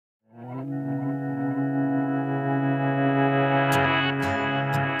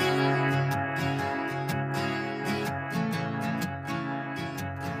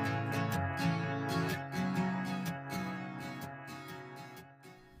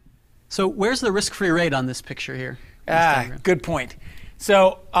So where's the risk-free rate on this picture here? Good point.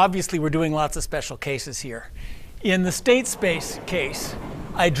 So obviously we're doing lots of special cases here. In the state space case,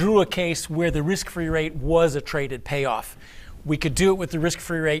 I drew a case where the risk-free rate was a traded payoff. We could do it with the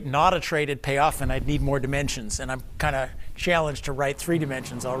risk-free rate not a traded payoff, and I'd need more dimensions, and I'm kind of challenged to write 3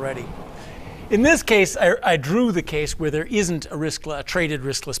 dimensions already. In this case, I drew the case where there isn't a traded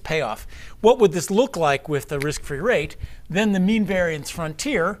riskless payoff. What would this look like with the risk-free rate? Then the mean variance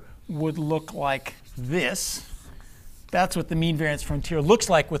frontier would look like this. That's what the mean variance frontier looks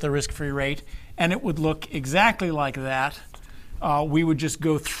like with a risk-free rate, and it would look exactly like that. We would just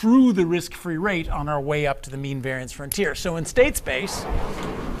go through the risk-free rate on our way up to the mean variance frontier. So in state space,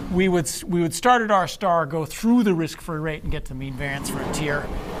 we would start at R star, go through the risk-free rate, and get to the mean variance frontier.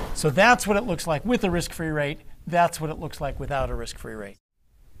 So that's what it looks like with a risk-free rate. That's what it looks like without a risk-free rate.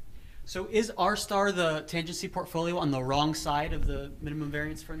 So is R star the tangency portfolio on the wrong side of the minimum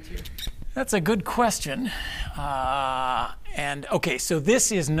variance frontier? That's a good question. OK, so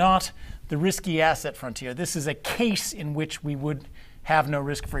this is not the risky asset frontier. This is a case in which we would have no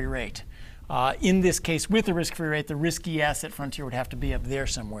risk-free rate. In this case, with the risk-free rate, the risky asset frontier would have to be up there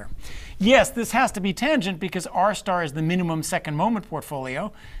somewhere. Yes, this has to be tangent because R star is the minimum second moment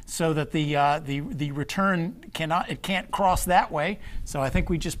portfolio, so that the return can't cross that way. So I think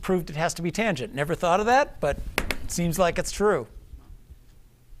we just proved it has to be tangent. Never thought of that, but it seems like it's true.